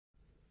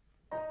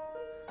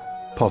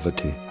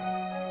poverty,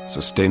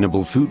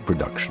 sustainable food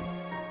production,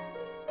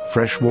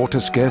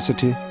 freshwater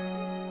scarcity,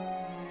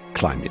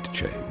 climate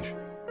change.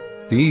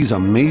 These are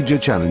major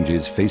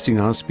challenges facing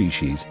our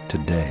species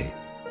today.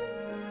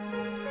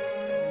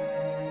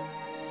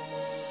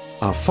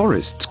 Our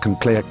forests can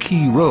play a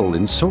key role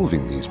in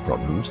solving these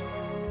problems.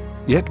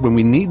 Yet when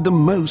we need them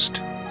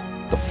most,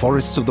 the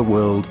forests of the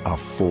world are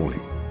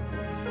falling.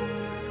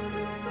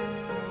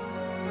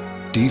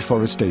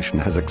 Deforestation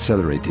has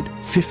accelerated.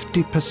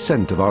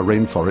 50% of our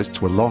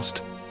rainforests were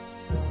lost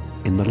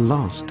in the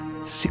last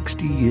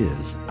 60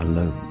 years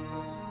alone.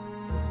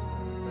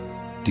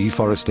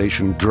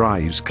 Deforestation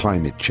drives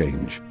climate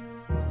change,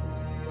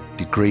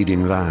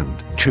 degrading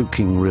land,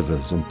 choking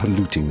rivers, and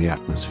polluting the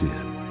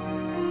atmosphere.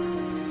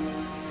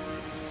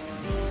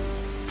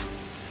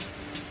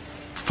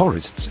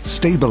 Forests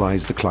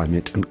stabilize the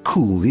climate and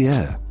cool the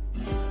air.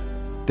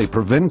 They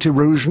prevent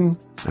erosion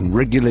and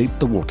regulate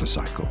the water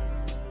cycle.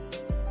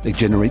 They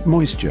generate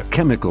moisture,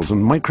 chemicals,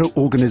 and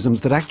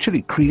microorganisms that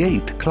actually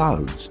create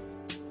clouds.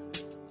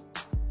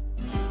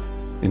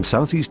 In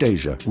Southeast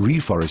Asia,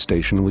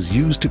 reforestation was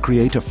used to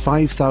create a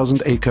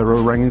 5,000-acre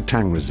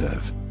orangutan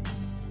reserve.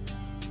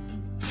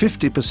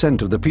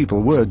 50% of the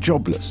people were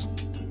jobless.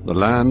 The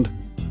land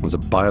was a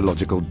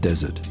biological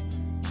desert.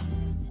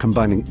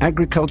 Combining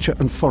agriculture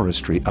and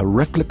forestry, a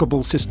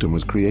replicable system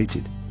was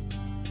created.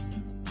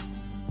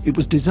 It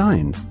was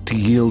designed to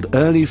yield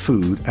early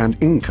food and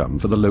income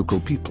for the local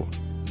people,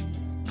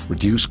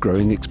 reduce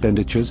growing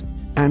expenditures,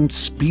 and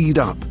speed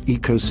up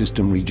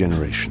ecosystem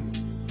regeneration.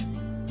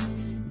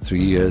 3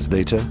 years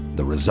later,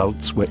 the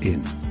results were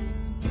in.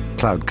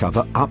 Cloud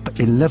cover up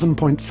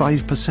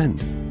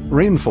 11.5%,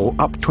 rainfall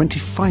up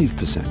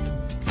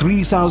 25%,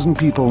 3,000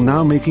 people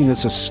now making a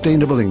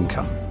sustainable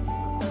income.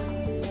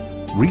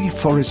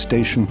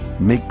 Reforestation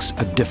makes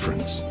a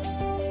difference.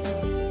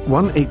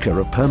 1 acre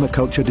of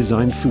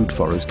permaculture-designed food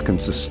forest can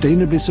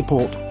sustainably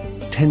support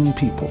 10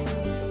 people.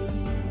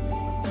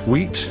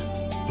 Wheat,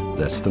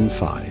 less than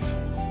 5.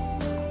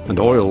 And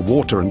oil,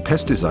 water, and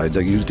pesticides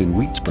are used in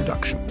wheat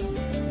production.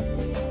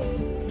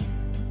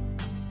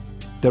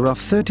 There are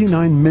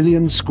 39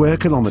 million square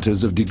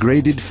kilometers of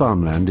degraded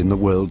farmland in the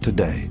world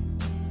today.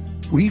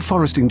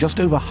 Reforesting just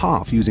over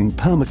half using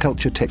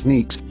permaculture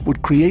techniques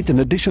would create an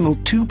additional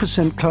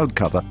 2% cloud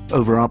cover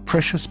over our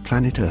precious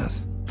planet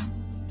Earth.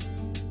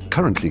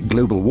 Currently,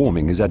 global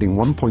warming is adding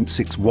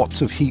 1.6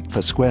 watts of heat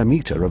per square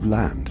meter of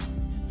land.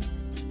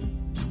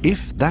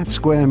 If that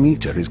square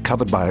meter is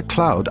covered by a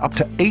cloud, up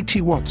to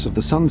 80 watts of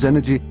the sun's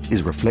energy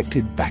is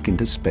reflected back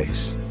into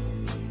space.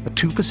 A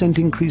 2%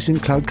 increase in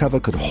cloud cover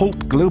could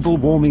halt global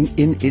warming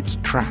in its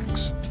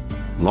tracks,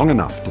 long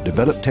enough to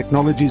develop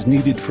technologies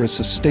needed for a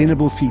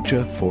sustainable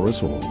future for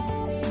us all.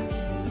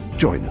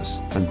 Join us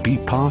and be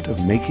part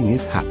of making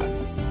it happen.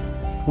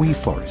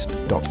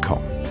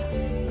 WeForest.com,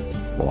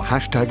 or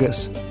hashtag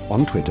us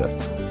on Twitter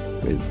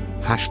with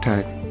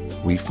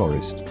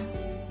 #WeForest.